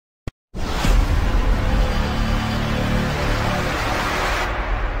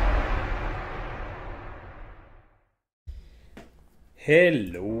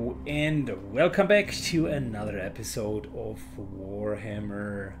Hello and welcome back to another episode of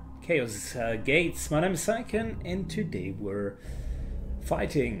Warhammer Chaos Gates. My name is Syken and today we're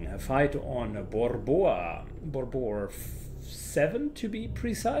fighting a fight on Borbor 7 to be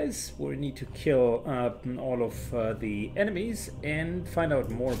precise. We need to kill all of the enemies and find out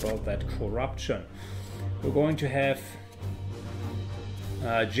more about that corruption. We're going to have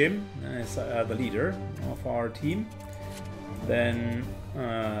Jim as the leader of our team. Then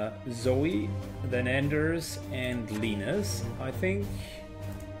Zoe, then Anders and Linus, I think.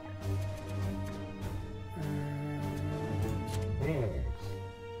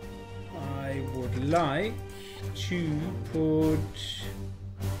 I would like to put...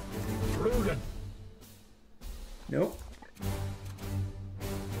 No.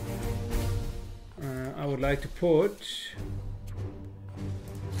 I would like to put...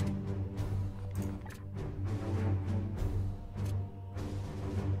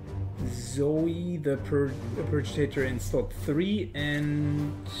 Zoe, the Purgator in slot 3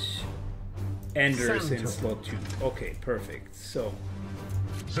 and Anders in slot 2. Okay, perfect. So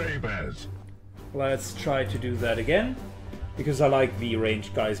let's try to do that again, because I like the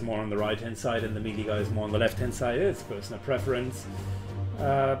ranged guys more on the right hand side and the melee guys more on the left hand side. It's personal preference.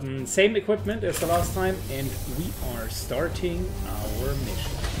 Same equipment as the last time, and we are starting our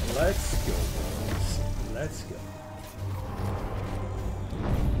mission. Let's go, boys. Let's go.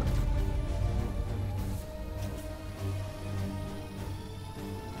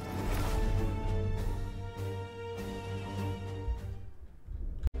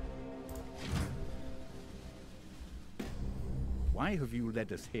 Why have you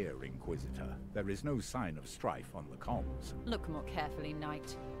led us here, Inquisitor? There is no sign of strife on the comms. Look more carefully,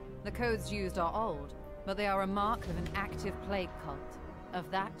 Knight. The codes used are old, but they are a mark of an active plague cult. Of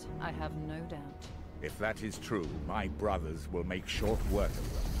that, I have no doubt. If that is true, my brothers will make short work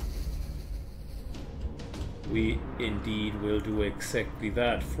of them. We indeed will do exactly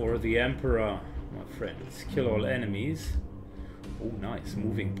that for the Emperor, my friends. Kill all enemies. Oh, nice.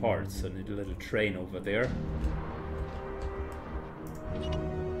 Moving parts and a little train over there.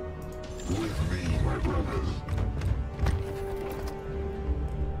 With me, my brothers.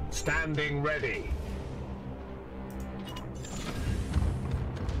 Standing ready.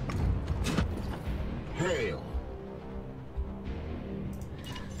 Hail.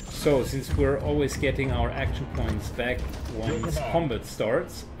 So, since we're always getting our action points back once combat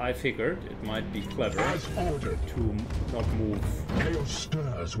starts, I figured it might be clever to not move Chaos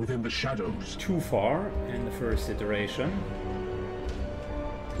stirs within the shadows. too far in the first iteration.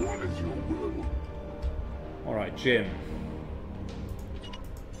 What is your will? Alright, Jim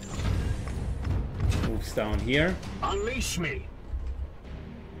moves down here, Unleash me.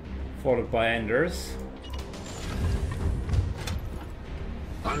 followed by Anders.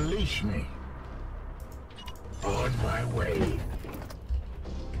 Unleash me. On my way.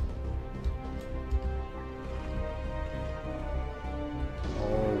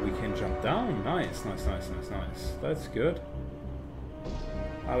 Oh, we can jump down. Nice, nice, nice, nice, nice. That's good.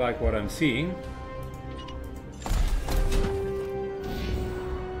 I like what I'm seeing.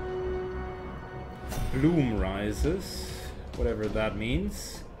 Bloom rises, whatever that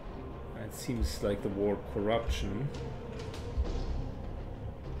means. It seems like the war corruption.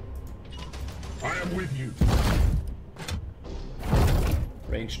 I am with you.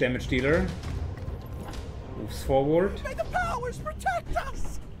 Range damage dealer moves forward. May the powers protect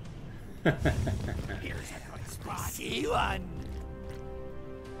us! Here's a spicy one!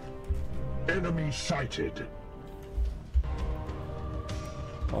 Enemy sighted.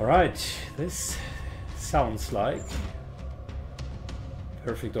 Alright, this sounds like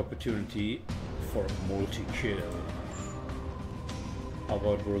perfect opportunity for a multi-kill. How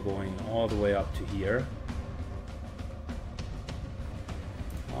about we're going all the way up to here?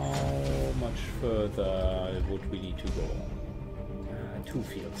 How much further would we need to go? 2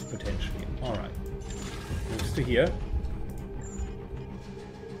 fields potentially. Alright. Moves to here.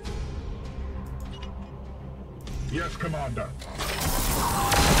 Yes, Commander.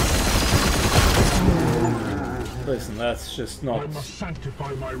 Listen, that's just not... I must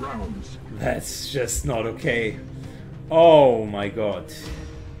sanctify my rounds. That's just not okay. Oh my god.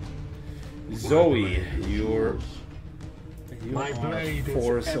 Zoe, you are a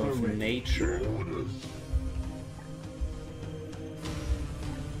force of nature.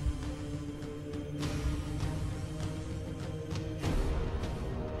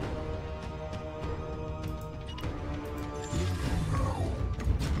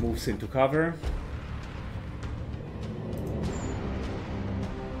 Moves into cover.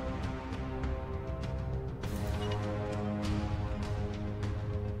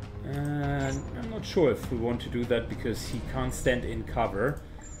 sure if we want to do that because he can't stand in cover.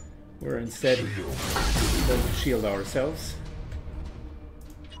 We're instead going to shield ourselves.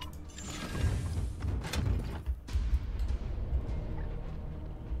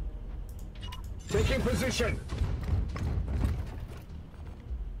 Taking position.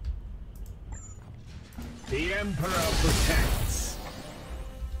 The Emperor protects.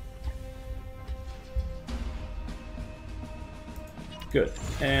 Good.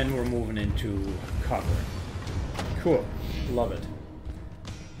 And we're moving into cover. Cool. Love it.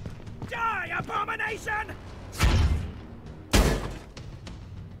 Die, abomination!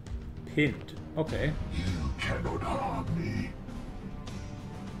 Pinned. Okay. You cannot harm me.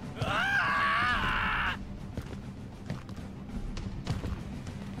 Ah!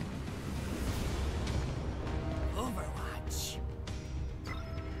 Overwatch.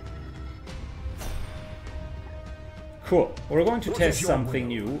 Cool. We're going to What test is your something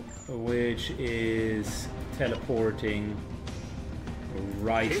will? new, which is teleporting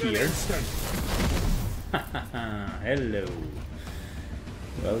right In an here. instant. Hello.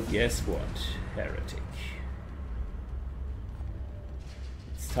 Well, guess what, heretic?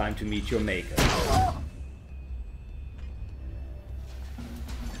 It's time to meet your maker.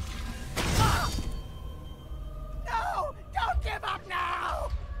 No! Don't give up now!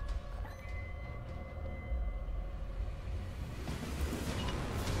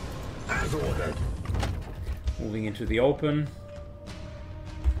 As ordered. Moving into the open.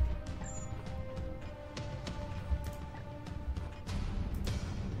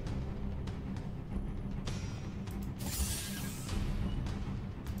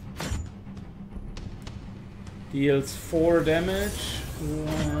 Deals 4 damage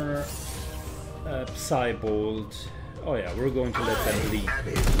or a Psy Bolt. Oh yeah, we're going to let them bleed. At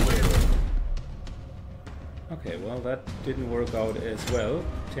his will. Okay, well that didn't work out as well,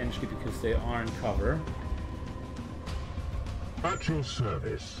 potentially because they are in cover. At your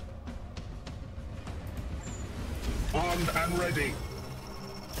service. Armed and ready.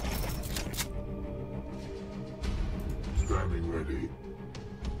 Standing ready.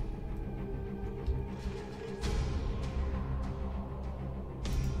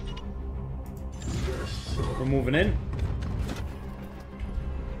 Yes, sir. We're moving in.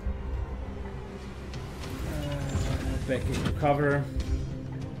 Back into cover.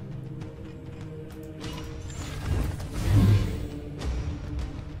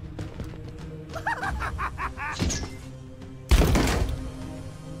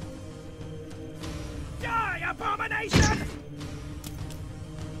 Die, abomination!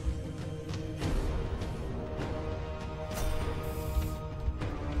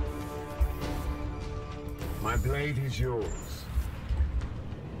 My blade is yours.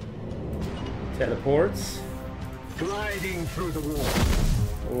 Teleports. Gliding through the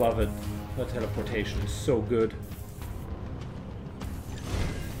wall. Love it. The teleportation is so good.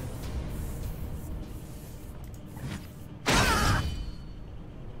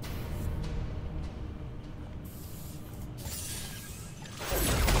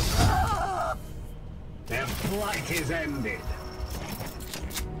 Their flight is ended.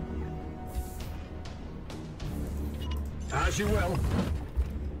 As you will.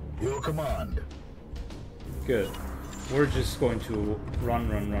 Your command. Good. We're just going to run.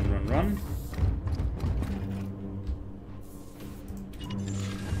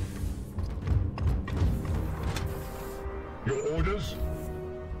 Your orders?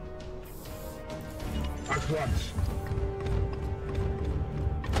 At once.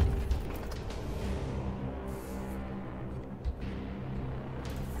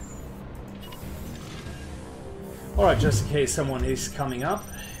 Alright, just in case someone is coming up,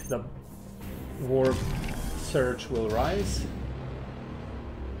 the warp surge will rise.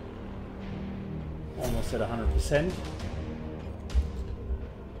 Almost at 100%.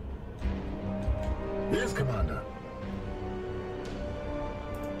 Yes, Commander.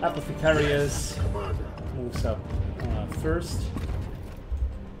 Apothecarius Commander. moves up first.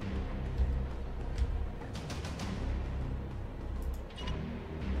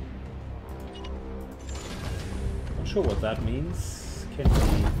 Not sure what that means. Can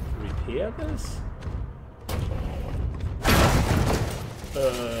we repair this?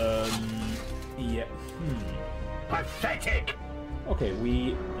 Yeah. Pathetic. Okay,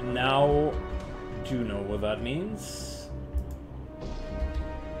 we now do know what that means.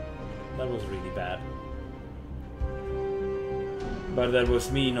 That was really bad. But that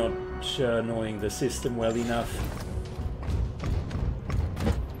was me not knowing the system well enough.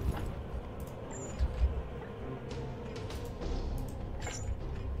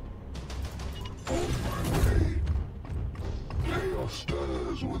 On my way. Chaos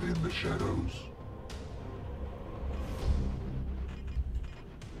stirs within the shadows.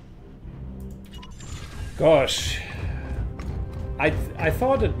 Gosh, I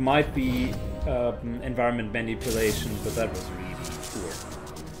thought it might be environment manipulation, but that was really poor.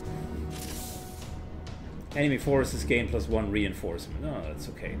 Enemy forces gain +1 reinforcement. Oh, that's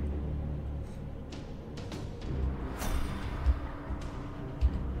okay.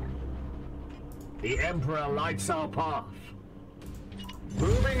 The Emperor lights our path.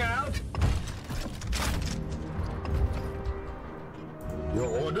 Moving out. Your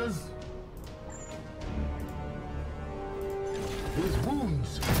orders? His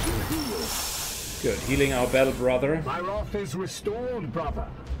wounds will heal. Good. Healing our battle brother. My wrath is restored, brother.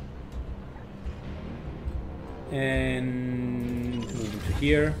 And moving to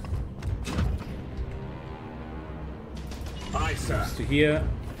here. Aye, sir. Moves to here.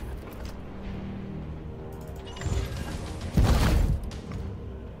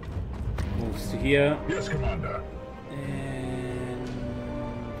 Moves to here. Yes, Commander. And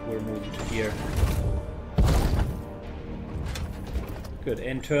we're moving to here. Good.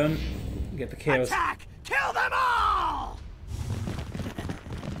 End turn. Get the chaos. Attack! Kill them all!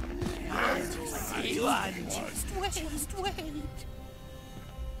 Just wait.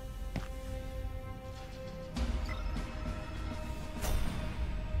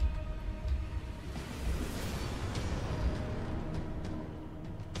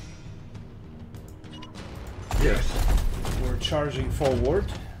 Yes. We're charging forward.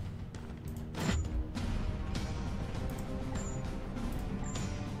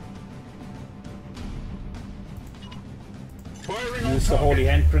 Firing on Use the target. holy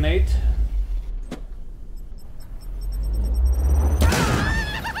hand grenade.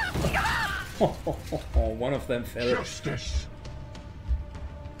 One of them fell. Justice.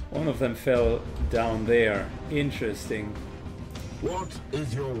 One of them fell down there. Interesting. What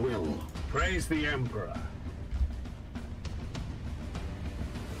is your will? Praise the Emperor.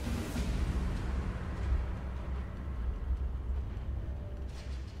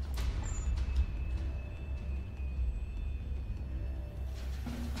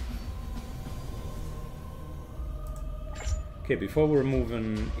 Okay, before we're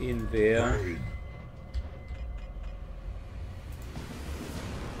moving in there,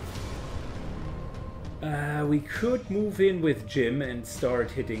 we could move in with Jim and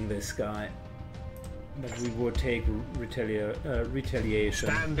start hitting this guy. But we would take retaliation.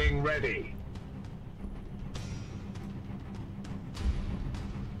 Standing ready.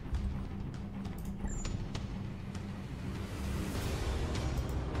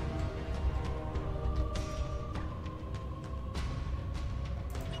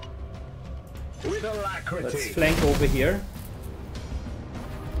 With alacrity. Let's flank over here.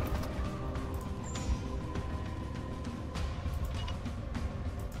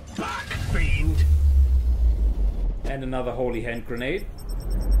 Back, fiend. And another holy hand grenade.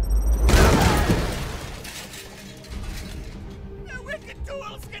 The wicked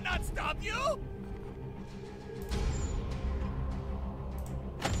duels cannot stop you!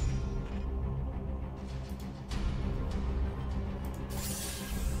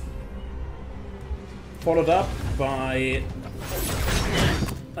 Followed up by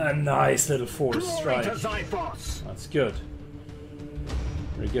a nice little force Glory to strike. Xiphos. That's good.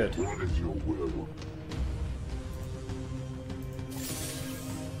 Very good. What is your will?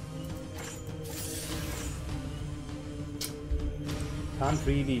 Can't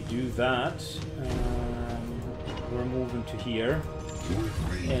really do that. We're moving to here.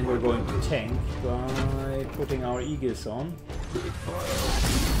 With me. And we're going to tank by putting our Aegis on.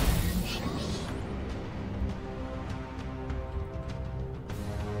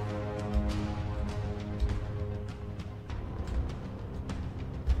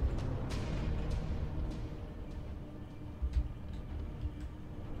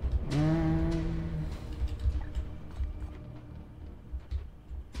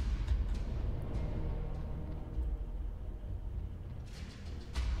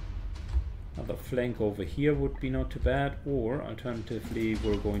 Another flank over here would be not too bad, or alternatively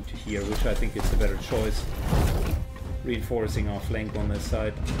we're going to here, which I think is a better choice. Reinforcing our flank on this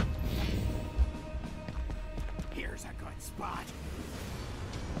side. Here's a good spot.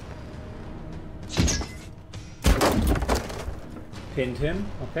 Pinned him,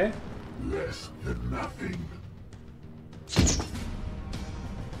 okay. Less than nothing.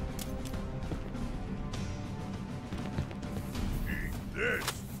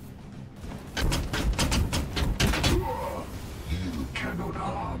 You cannot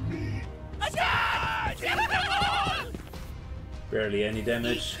harm me. Attack! Kill them all! Barely any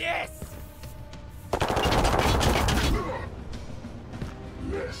damage. Yes!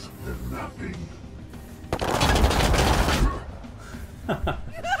 Less than nothing.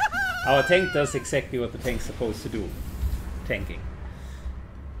 Our tank does exactly what the tank's supposed to do. Tanking.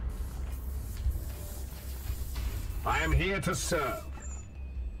 I am here to serve.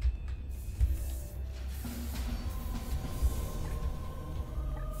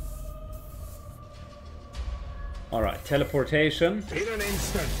 Alright, teleportation. In an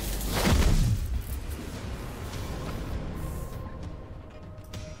instant.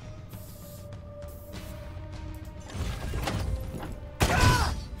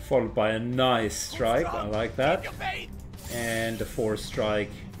 Followed by a nice strike, I like that. Your faith. And a force strike.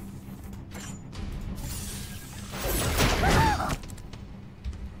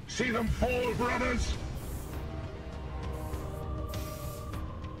 See them fall, brothers!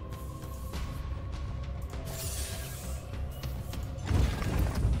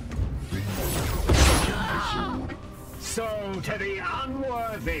 So to the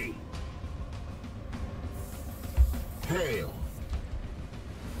unworthy. Hail!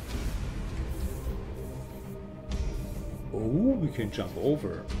 Oh, we can jump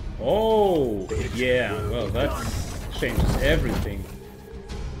over. Oh, yeah, well, that changes everything.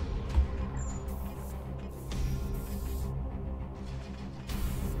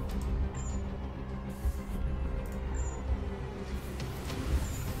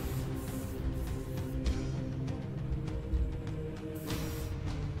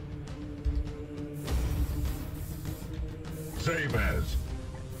 Save as.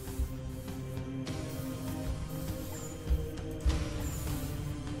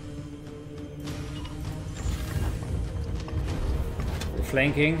 We're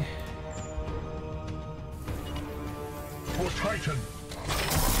flanking. For Titan!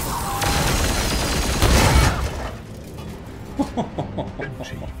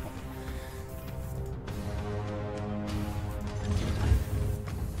 Empty.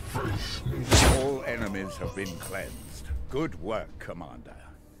 Face me. All enemies have been cleansed. Good work, Commander.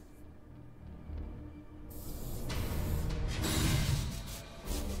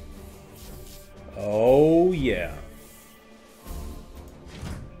 Oh, yeah.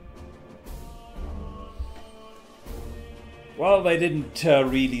 Well, they didn't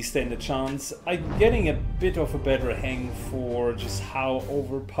really stand a chance. I'm getting a bit of a better hang for just how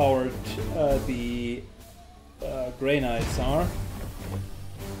overpowered the Grey Knights are.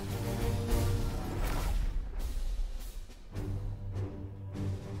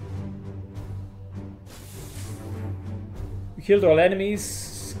 We killed all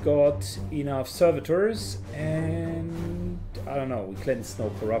enemies, got enough servitors, and I don't know, we cleansed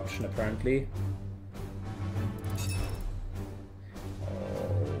no corruption apparently.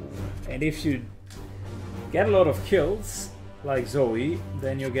 And if you get a lot of kills, like Zoe,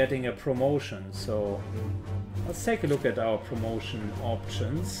 then you're getting a promotion. So let's take a look at our promotion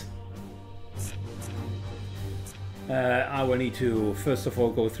options. I will need to first of all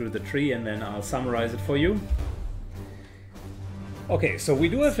go through the tree and then I'll summarize it for you. Okay, so we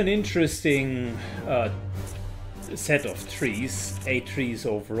do have an interesting set of trees, 8 trees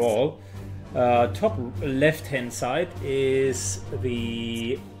overall. Top left hand side is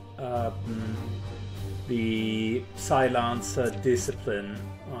the Psy-Lancer discipline.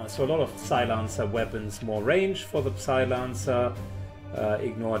 So a lot of Psy-Lancer weapons, more range for the Psy-Lancer,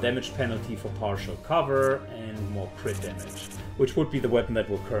 ignore damage penalty for partial cover, and more crit damage, which would be the weapon that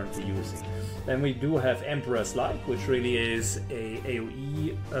we're currently using. Then we do have Emperor's Light, which really is a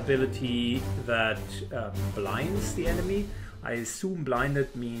AoE ability that blinds the enemy. I assume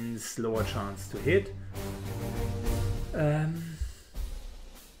blinded means lower chance to hit.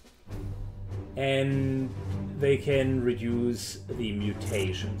 And they can reduce the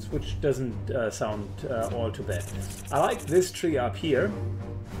mutations, which doesn't sound all too bad. I like this tree up here.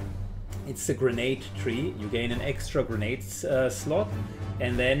 It's the grenade tree. You gain an extra grenades slot,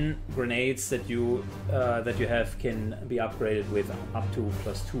 and then grenades that you have can be upgraded with up to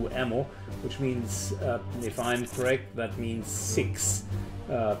 +2 ammo, which means, if I'm correct, that means 6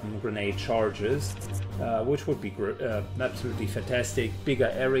 grenade charges, which would be absolutely fantastic.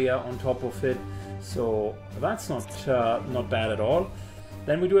 Bigger area on top of it, so that's not bad at all.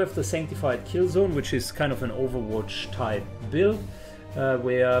 Then we do have the Sanctified Kill Zone, which is kind of an Overwatch type build,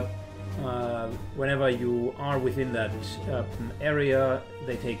 where whenever you are within that area,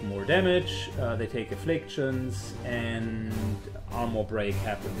 they take more damage, they take afflictions, and armor break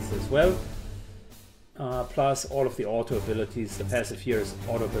happens as well. Plus all of the auto abilities, the passive here's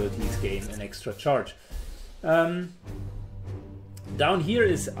auto abilities gain an extra charge. Down here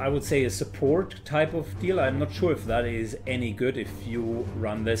is, I would say, a support type of deal. I'm not sure if that is any good if you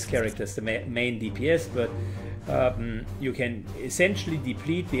run this character as the main DPS, but You can essentially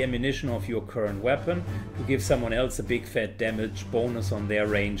deplete the ammunition of your current weapon to give someone else a big fat damage bonus on their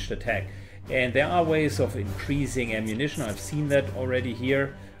ranged attack. And there are ways of increasing ammunition. I've seen that already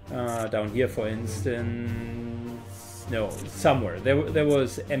here. Down here, for instance, no, somewhere there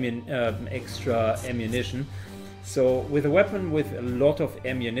was extra ammunition. So with a weapon with a lot of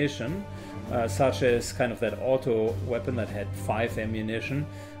ammunition, such as kind of that auto weapon that had 5 ammunition,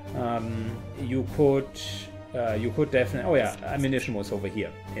 you could definitely. Oh yeah, ammunition was over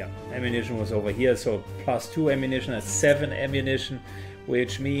here. Yeah, ammunition was over here. So +2 ammunition, that's 7 ammunition,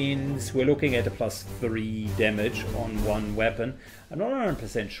 which means we're looking at a +3 damage on one weapon. I'm not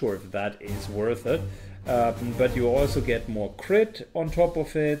 100% sure if that is worth it, but you also get more crit on top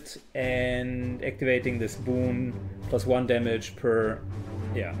of it, and activating this boon +1 damage per.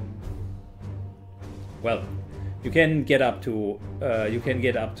 Yeah. Well, you can get up to the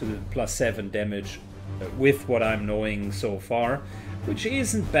 +7 damage with what I'm knowing so far, which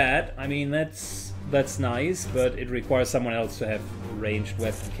isn't bad. I mean, that's nice, but it requires someone else to have ranged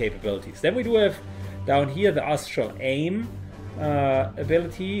weapon capabilities. Then we do have down here the Astral Aim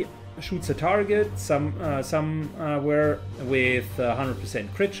ability. Shoots a target somewhere with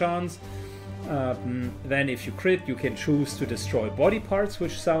 100% crit chance. Then if you crit, you can choose to destroy body parts,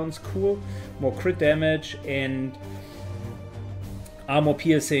 which sounds cool. More crit damage and armor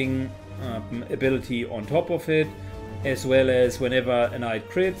piercing ability on top of it, as well as whenever a knight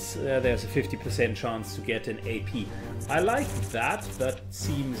crits, there's a 50% chance to get an AP. I like that. That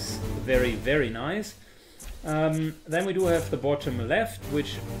seems very, very nice. Then we do have the bottom left,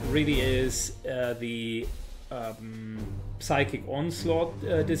 which really is the Psychic Onslaught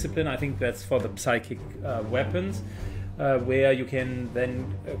discipline. I think that's for the psychic weapons, where you can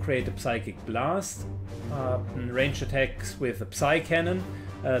then create a Psychic Blast, ranged attacks with a Psy Cannon.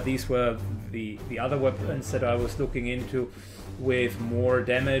 These were the other weapons that I was looking into, with more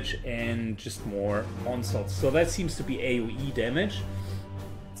damage and just more onslaughts. So that seems to be AoE damage.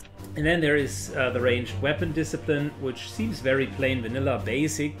 And then there is the ranged weapon discipline, which seems very plain vanilla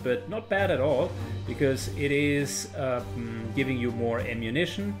basic, but not bad at all, because it is giving you more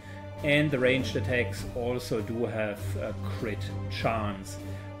ammunition, and the ranged attacks also do have a crit chance,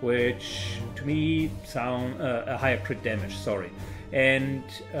 which to me sound a higher crit damage, sorry. And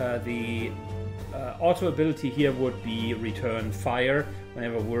the auto ability here would be return fire.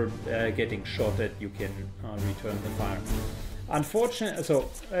 Whenever we're getting shot at, you can return the fire. Unfortunately, so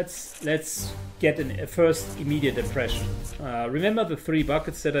let's get a first immediate impression. Remember the 3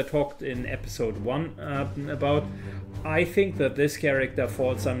 buckets that I talked in episode 1 about? I think that this character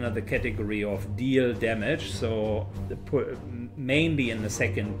falls under the category of deal damage, so mainly in the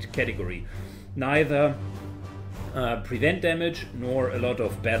second category. Neither prevent damage nor a lot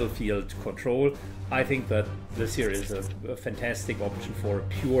of battlefield control. I think that this here is a fantastic option for a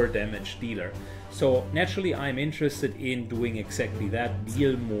pure damage dealer. So naturally I'm interested in doing exactly that,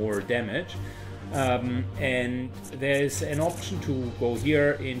 deal more damage. And there's an option to go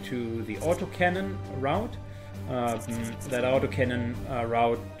here into the autocannon route. That autocannon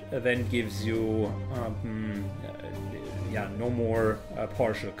route then gives you no more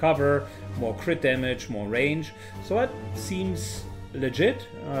partial cover, more crit damage, more range. So that seems legit.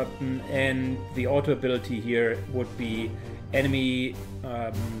 And the auto ability here would be enemy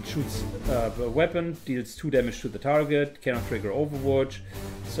shoots a weapon, deals 2 damage to the target, cannot trigger Overwatch.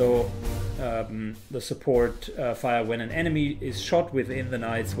 So the support fire when an enemy is shot within the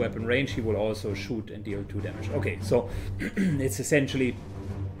knight's weapon range, he will also shoot and deal 2 damage. Okay, so it's essentially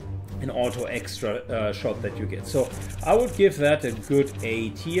an auto extra shot that you get. So I would give that a good A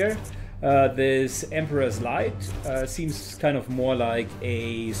tier. This Emperor's Light seems kind of more like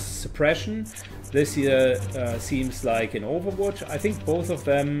a suppression. This here seems like an Overwatch. I think both of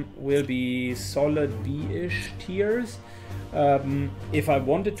them will be solid B-ish tiers. If I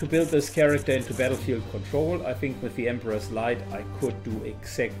wanted to build this character into battlefield control, I think with the Emperor's Light I could do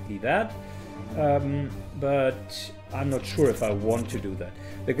exactly that. But I'm not sure if I want to do that.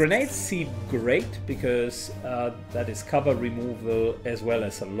 The grenades seem great because that is cover removal as well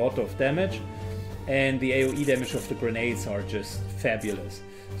as a lot of damage, and the AoE damage of the grenades are just fabulous.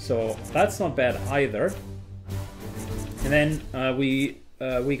 So that's not bad either. And then we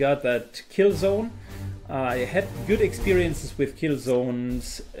got that kill zone. I had good experiences with kill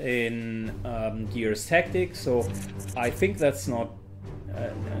zones in Gears Tactics, so I think that's not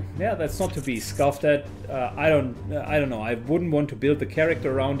that's not to be scoffed at. I don't know. I wouldn't want to build the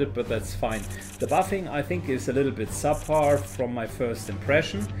character around it, but that's fine. The buffing I think is a little bit subpar from my first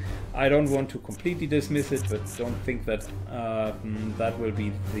impression. I don't want to completely dismiss it, but don't think that that will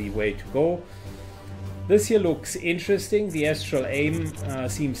be the way to go. This here looks interesting. The astral aim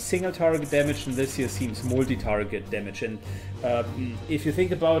seems single target damage, and this here seems multi-target damage. And if you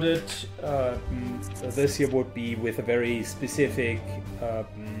think about it, this here would be with a very specific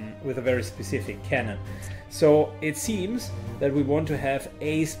cannon. So it seems that we want to have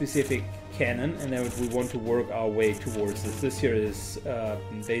a specific cannon, and then we want to work our way towards this. This here is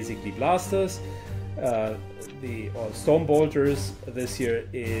basically blasters. Or storm bolters. This here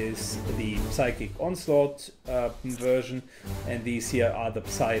is the psychic onslaught version, and these here are the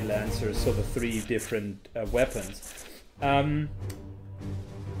Psy lancers, so the 3 different weapons.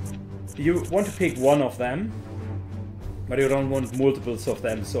 You want to pick one of them, but you don't want multiples of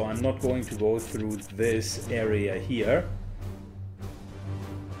them, so I'm not going to go through this area here.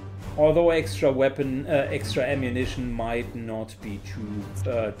 Although extra ammunition might not be too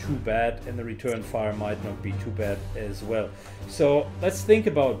bad, and the return fire might not be too bad as well. So let's think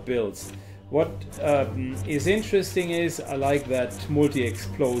about builds. What is interesting is I like that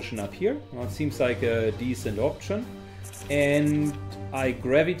multi-explosion up here. Well, it seems like a decent option, and I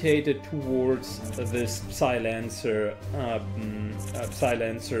gravitated towards this Psy-Lancer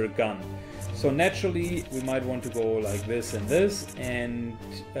gun. So naturally, we might want to go like this and this, and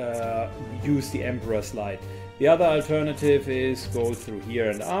use the Emperor's Light. The other alternative is go through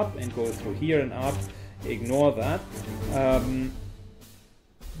here and up, and go through here and up. Ignore that.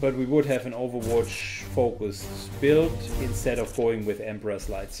 But we would have an Overwatch-focused build instead of going with Emperor's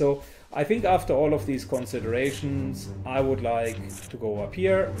Light. So I think after all of these considerations, I would like to go up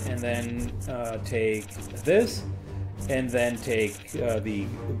here and then take this, and then take the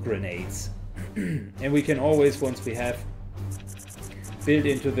grenades. And we can always, once we have built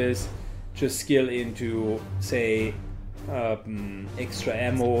into this, just skill into, say, extra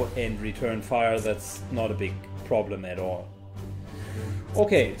ammo and return fire. That's not a big problem at all.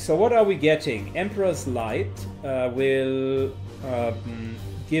 Okay, so what are we getting? Emperor's Light will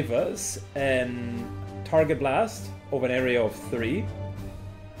give us an target blast of an area of 3.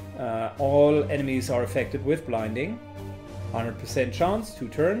 All enemies are affected with blinding. 100% chance, 2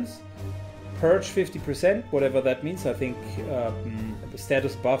 turns. Purge 50%, whatever that means. I think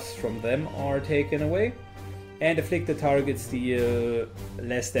status buffs from them are taken away. And afflicted targets deal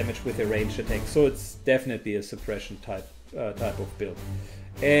less damage with a ranged attack. So it's definitely a suppression type of build.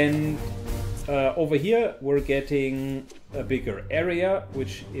 And over here we're getting a bigger area,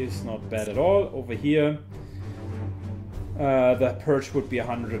 which is not bad at all. Over here the purge would be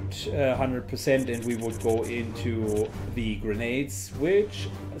 100%, and we would go into the grenades, which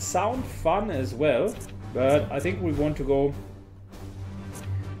sound fun as well, but I think we want to go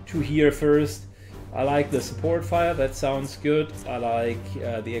to here first. I like the support fire, that sounds good. I like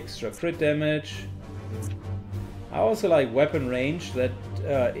the extra crit damage. I also like weapon range. That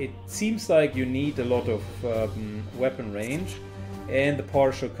it seems like you need a lot of weapon range, and the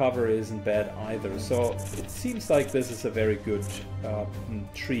partial cover isn't bad either. So it seems like this is a very good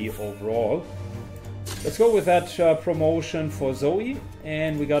tree overall. Let's go with that promotion for Zoe,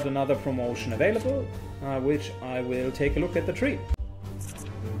 and we got another promotion available, which I will take a look at the tree.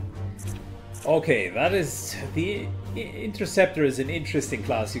 Okay, that is the Interceptor is an interesting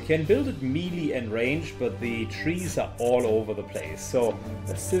class. You can build it melee and range, but the trees are all over the place. So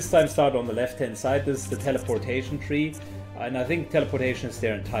let's this time start on the left hand side. This is the teleportation tree, and I think teleportation is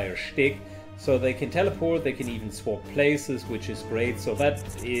their entire shtick. So they can teleport, they can even swap places, which is great. So that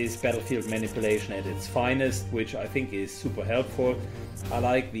is battlefield manipulation at its finest, which I think is super helpful. I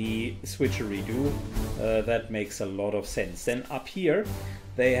like the switcheroo, that makes a lot of sense. Then up here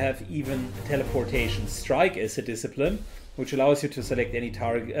they have even teleportation strike as a discipline, which allows you to select any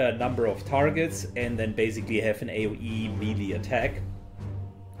number of targets and then basically have an AoE melee attack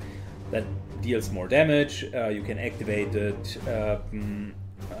that deals more damage. You can activate it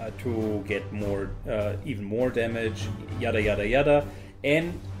to get more, even more damage, yada yada yada.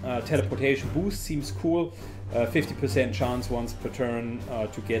 And teleportation boost seems cool. 50% chance once per turn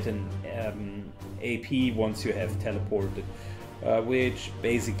to get an AP once you have teleported, which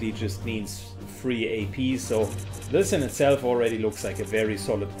basically just means free AP. So this in itself already looks like a very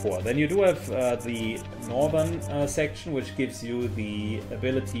solid core. Then you do have the northern section, which gives you the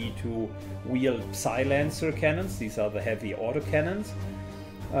ability to wield Psy-Lancer cannons. These are the heavy autocannons.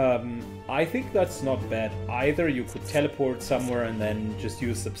 I think that's not bad either. You could teleport somewhere and then just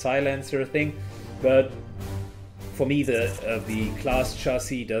use the Psy-Lancer thing, but for me, the class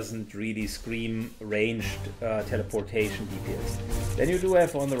chassis doesn't really scream ranged teleportation DPS. Then you do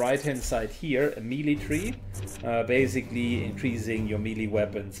have on the right hand side here a melee tree, basically increasing your melee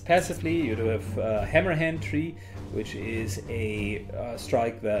weapons passively. You do have a hammerhand tree, which is a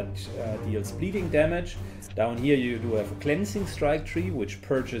strike that deals bleeding damage. Down here you do have a cleansing strike tree, which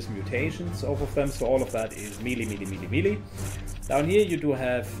purges mutations off of them, so all of that is melee, melee, melee, melee. Down here you do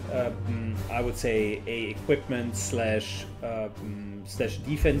have, I would say, a equipment slash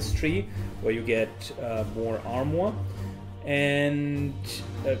defense tree, where you get more armor, and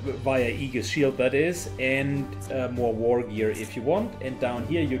via Aegis shield that is, and more war gear if you want. And down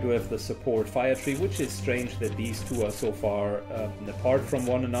here you do have the support fire tree, which is strange that these two are so far apart from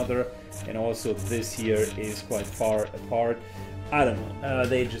one another, and also this here is quite far apart. I don't know,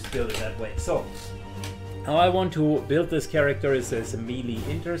 they just build it that way. So how I want to build this character is as a melee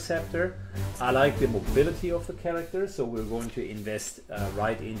interceptor. I like the mobility of the character, so we're going to invest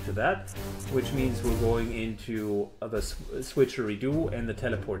right into that, which means we're going into the switcheroo and the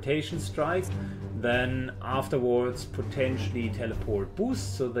teleportation strike. Then afterwards potentially teleport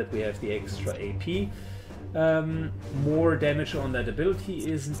boost, so that we have the extra AP. More damage on that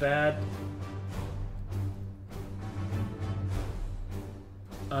ability isn't bad.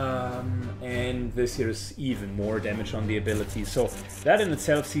 And this here is even more damage on the ability, so that in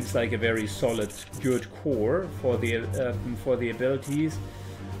itself seems like a very solid, good core for the abilities.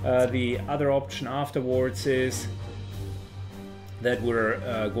 The other option afterwards is that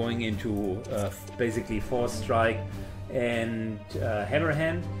we're going into basically Force Strike and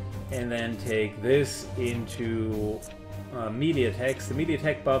Hammerhand, and then take this into melee attacks. The melee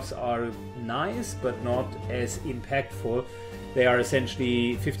attack buffs are nice, but not as impactful. They are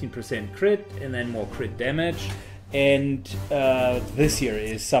essentially 15% crit and then more crit damage. And this here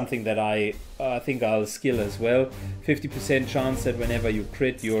is something that I think I'll skill as well. 50% chance that whenever you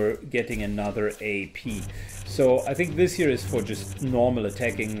crit, you're getting another AP. So I think this here is for just normal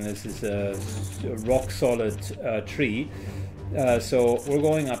attacking. This is a rock solid tree. So we're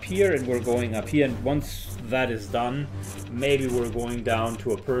going up here and we're going up here, and once that is done, maybe we're going down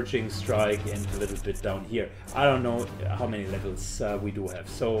to a purging strike and a little bit down here. I don't know how many levels we do have.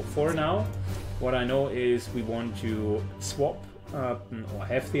 So for now, what I know is we want to swap, or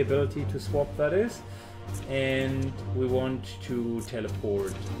have the ability to swap, that is, and we want to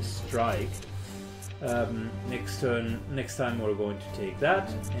teleport strike. Next time we're going to take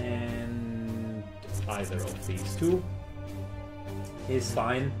that, and either of these two is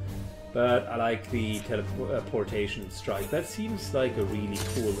fine, but I like the teleportation strike. That seems like a really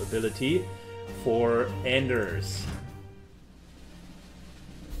cool ability for enders.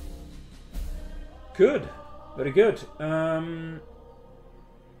 Good, very good.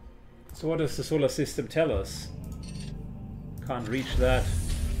 So what does the solar system tell us? Can't reach that.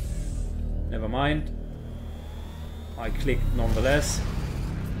 Never mind. I clicked nonetheless.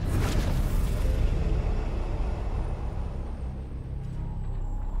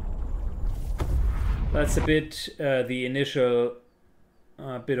 That's a bit the initial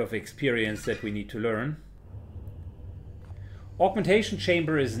bit of experience that we need to learn. Augmentation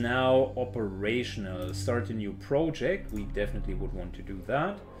chamber is now operational. Start a new project. We definitely would want to do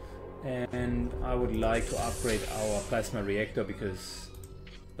that. And I would like to upgrade our plasma reactor, because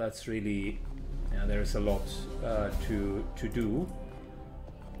that's really, there's a lot to do.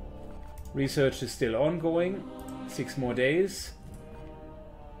 Research is still ongoing. 6 more days.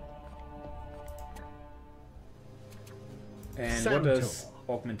 And what does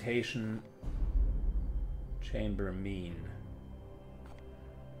augmentation chamber mean?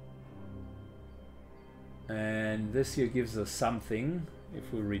 And this here gives us something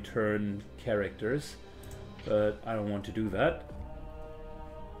if we return characters, but I don't want to do that.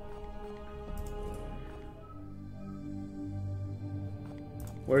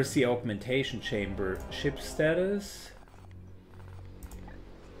 Where's the augmentation chamber? Ship status?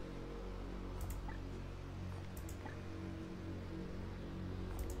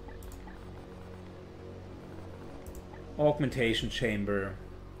 Augmentation chamber.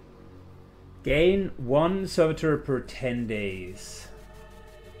 Gain 1 servitor per 10 days.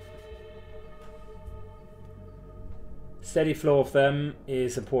 Steady flow of them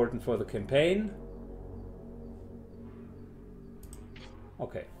is important for the campaign.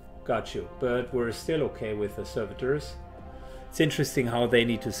 Okay, got you. But we're still okay with the servitors. It's interesting how they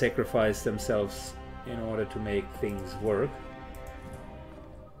need to sacrifice themselves in order to make things work.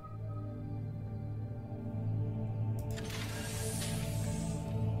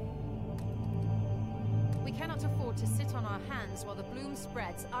 While the bloom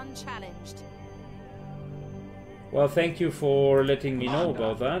spreads unchallenged. Well, thank you for letting me know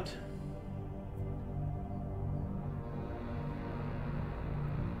about that.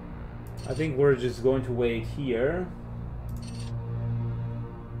 I think we're just going to wait here.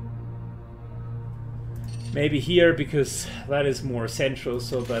 Maybe here, because that is more central,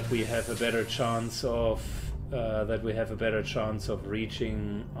 so that we have a better chance of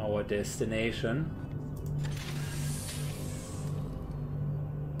reaching our destination.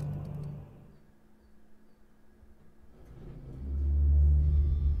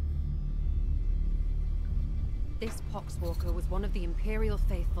 This Poxwalker was one of the Imperial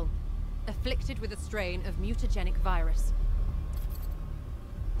faithful, afflicted with a strain of mutagenic virus.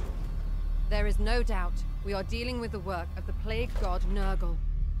 There is no doubt we are dealing with the work of the plague god Nurgle.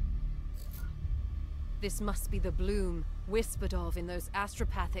 This must be the bloom whispered of in those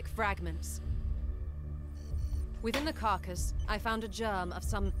astropathic fragments. Within the carcass, I found a germ of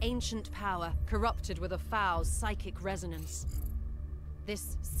some ancient power corrupted with a foul psychic resonance.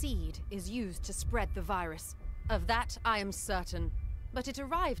 This seed is used to spread the virus. Of that I am certain, but it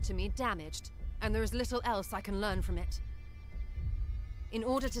arrived to me damaged, and there is little else I can learn from it. In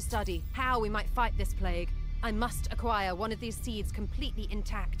order to study how we might fight this plague, I must acquire one of these seeds completely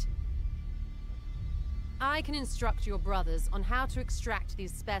intact. I can instruct your brothers on how to extract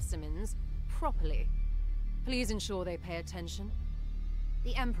these specimens properly. Please ensure they pay attention.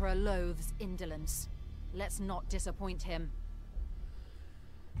 The Emperor loathes indolence. Let's not disappoint him.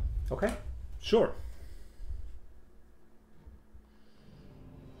 Okay, sure.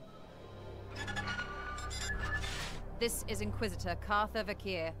 This is Inquisitor Cartha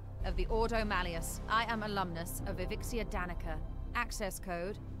Vakir of the Ordo Malleus. I am alumnus of Vivixia Danica. Access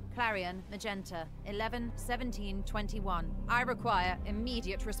code Clarion Magenta 111721. I require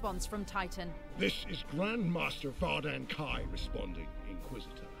immediate response from Titan. This is Grandmaster Vardan Kai responding,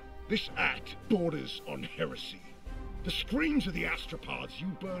 Inquisitor. This act borders on heresy. The screams of the astropods you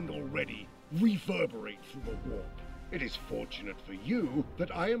burned already reverberate through the warp. It is fortunate for you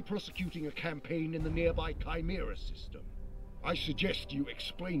that I am prosecuting a campaign in the nearby Chimera system. I suggest you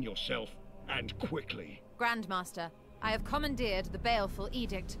explain yourself, and quickly. Grandmaster, I have commandeered the baleful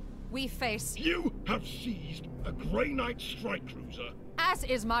edict. We face... You have seized a Grey Knight strike cruiser. As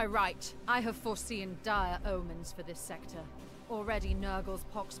is my right, I have foreseen dire omens for this sector. Already Nurgle's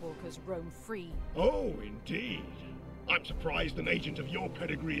Poxwalkers roam free. Oh, indeed. I'm surprised an agent of your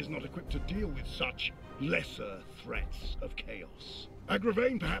pedigree is not equipped to deal with such lesser threats of chaos.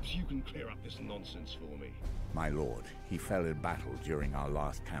 Agravain, perhaps you can clear up this nonsense for me. My lord, he fell in battle during our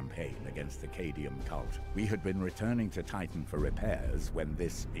last campaign against the Cadium cult. We had been returning to Titan for repairs when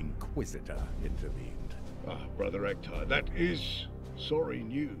this Inquisitor intervened. Ah, Brother Ektar, that is sorry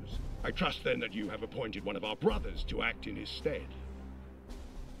news. I trust then that you have appointed one of our brothers to act in his stead.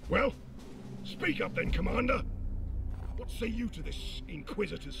 Well, speak up then, Commander. What say you to this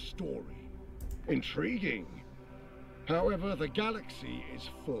Inquisitor's story? Intriguing. However, the galaxy is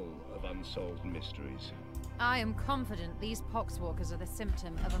full of unsolved mysteries. I am confident these Poxwalkers are the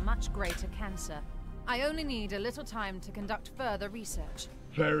symptom of a much greater cancer. I only need a little time to conduct further research.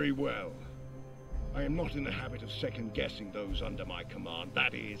 Very well. I am not in the habit of second-guessing those under my command,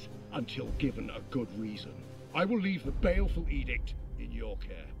 that is, until given a good reason. I will leave the baleful edict in your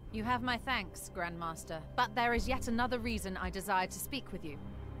care. You have my thanks, Grandmaster, but there is yet another reason I desire to speak with you.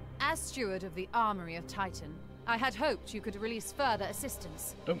 As steward of the Armory of Titan, I had hoped you could release further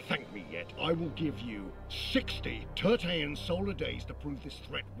assistance. Don't thank me yet. I will give you 60 Tertean solar days to prove this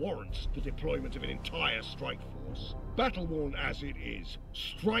threat warrants the deployment of an entire strike force. Battle-worn as it is,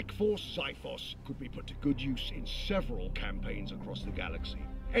 Strike Force Xiphos could be put to good use in several campaigns across the galaxy.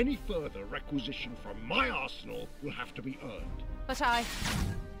 Any further requisition from my arsenal will have to be earned. But I...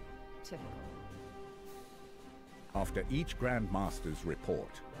 After each Grandmaster's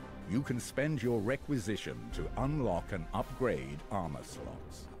report, you can spend your requisition to unlock and upgrade armor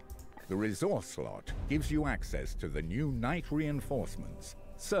slots. The resource slot gives you access to the new Knight reinforcements,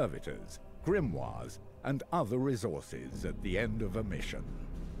 servitors, grimoires, and other resources at the end of a mission.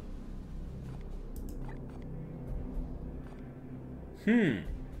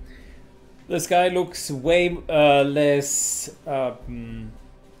 This guy looks way less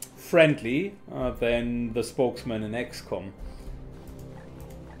friendly than the spokesman in XCOM.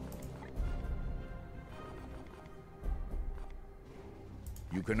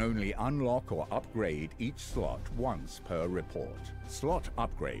 You can only unlock or upgrade each slot once per report. Slot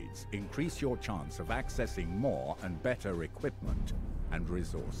upgrades increase your chance of accessing more and better equipment and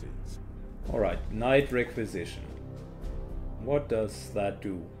resources. Alright, Knight Requisition. What does that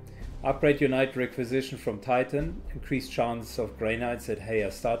do? Upgrade your Knight Requisition from Titan. Increase chance of Grey Knights at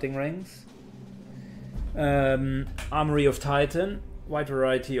higher starting ranks. Armory of Titan, wide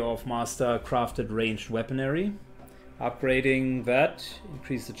variety of master crafted ranged weaponry. Upgrading that,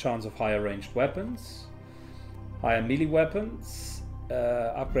 increase the chance of higher ranged weapons. Higher melee weapons.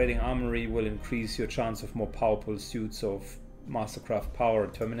 Upgrading armory will increase your chance of more powerful suits of mastercraft power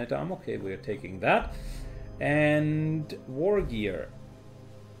and terminator armor. Okay, we are taking that. And war gear.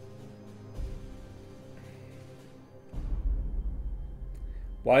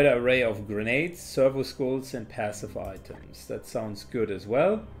 Wide array of grenades, servo skulls, and passive items. That sounds good as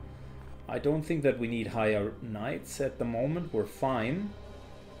well. I don't think that we need higher knights at the moment. We're fine.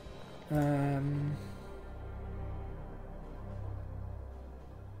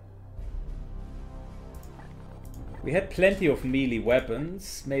 We had plenty of melee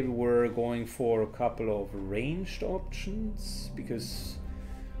weapons. Maybe we're going for a couple of ranged options, because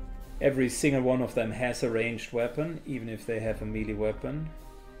every single one of them has a ranged weapon, even if they have a melee weapon.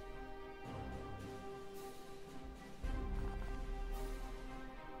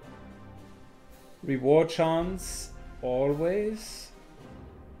 Reward chance, always,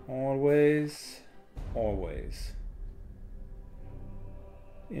 always, always.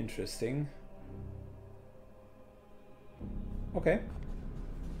 Interesting. Okay.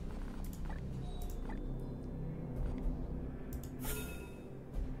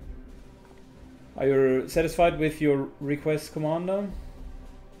 Are you satisfied with your request, Commander?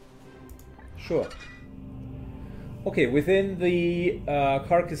 Sure. Okay, within the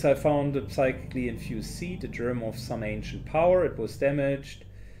carcass I found a psychically infused seed, a germ of some ancient power. It was damaged.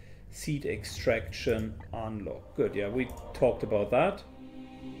 Seed extraction unlocked. Good, yeah, we talked about that.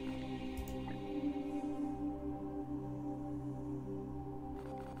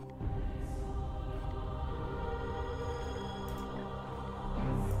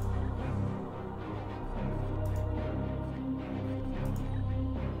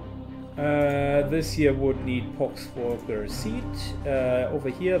 This here would need Poxwalker seed. Over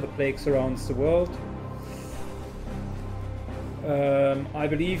here, the plague surrounds the world. I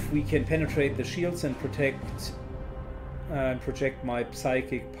believe we can penetrate the shields and project my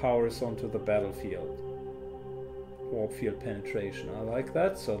psychic powers onto the battlefield. Warp field penetration. I like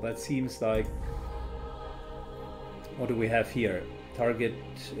that. So that seems like. What do we have here? Target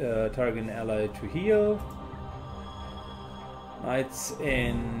an ally to heal. Knights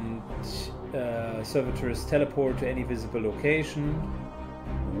and servitors teleport to any visible location.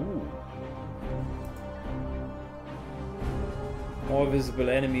 Ooh. All visible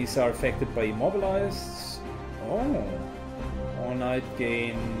enemies are affected by immobilized. Oh. All knight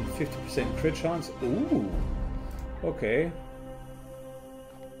gain 50% crit chance. Ooh. Okay.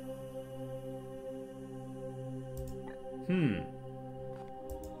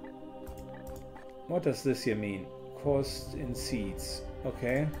 What does this here mean? Cost in seeds.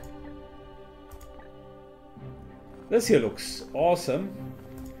 Okay. This here looks awesome.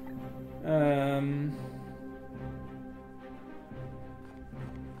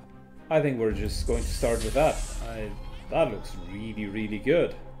 I think we're just going to start with that. That looks really, really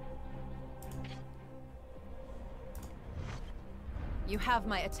good. You have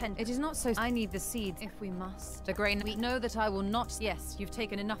my attention. It is not so. I need the seeds if we must. The grain. We know that I will not. Yes, you've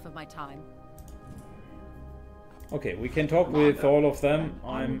taken enough of my time. Okay, we can talk with all of them.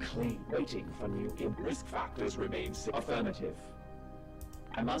 I'm waiting for new risk factors remain affirmative.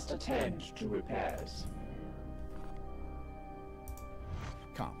 I must attend to repairs.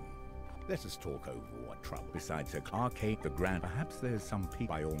 Come, let us talk over what trouble. Besides the arcade, the grand, perhaps there's some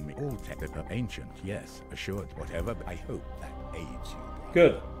people by all means. All technical ancient, yes, assured. Whatever, I hope that aids you.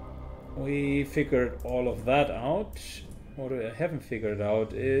 Good. We figured all of that out. What I haven't figured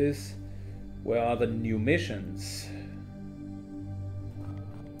out is where are the new missions?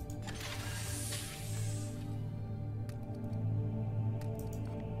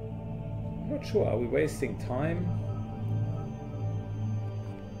 I'm not sure. Are we wasting time?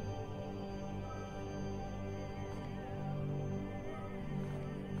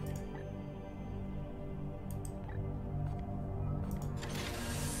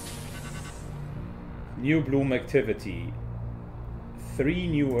 New bloom activity. 3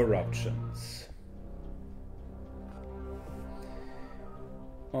 new eruptions.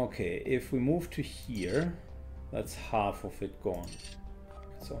 Okay, if we move to here, that's half of it gone.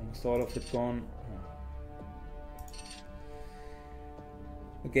 It's almost all of it gone.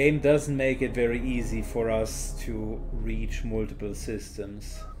 The game doesn't make it very easy for us to reach multiple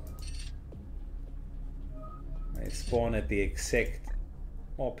systems. They spawn at the exact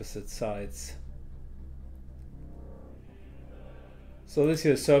opposite sides. So this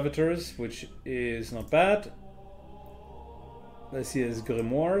here is servitors, which is not bad. This here is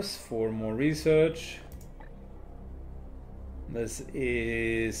grimoires for more research. This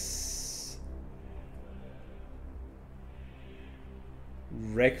is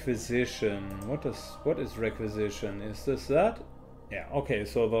requisition. What is requisition? Is this that? Yeah, okay,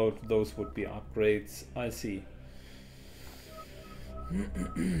 so those would be upgrades. I see.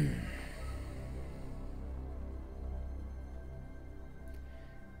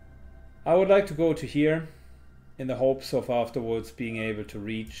 I would like to go to here in the hopes of afterwards being able to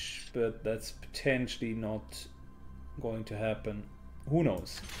reach, but that's potentially not going to happen. Who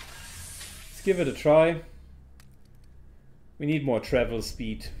knows? Let's give it a try. We need more travel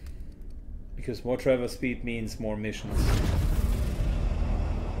speed, because more travel speed means more missions.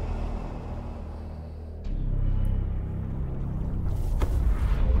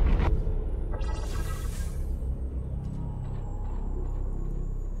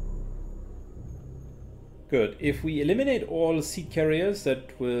 Good. If we eliminate all seed carriers,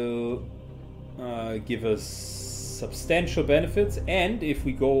 that will give us substantial benefits, and if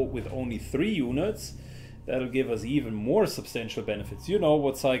we go with only 3 units, that'll give us even more substantial benefits. You know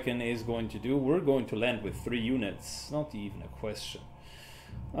what Syken is going to do. We're going to land with 3 units. Not even a question.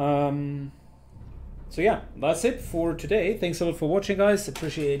 So yeah, that's it for today. Thanks a lot for watching, guys.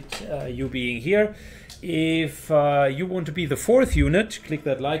 Appreciate you being here. If you want to be the 4th unit, click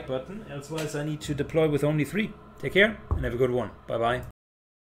that like button. Otherwise, I need to deploy with only 3. Take care and have a good one. Bye-bye.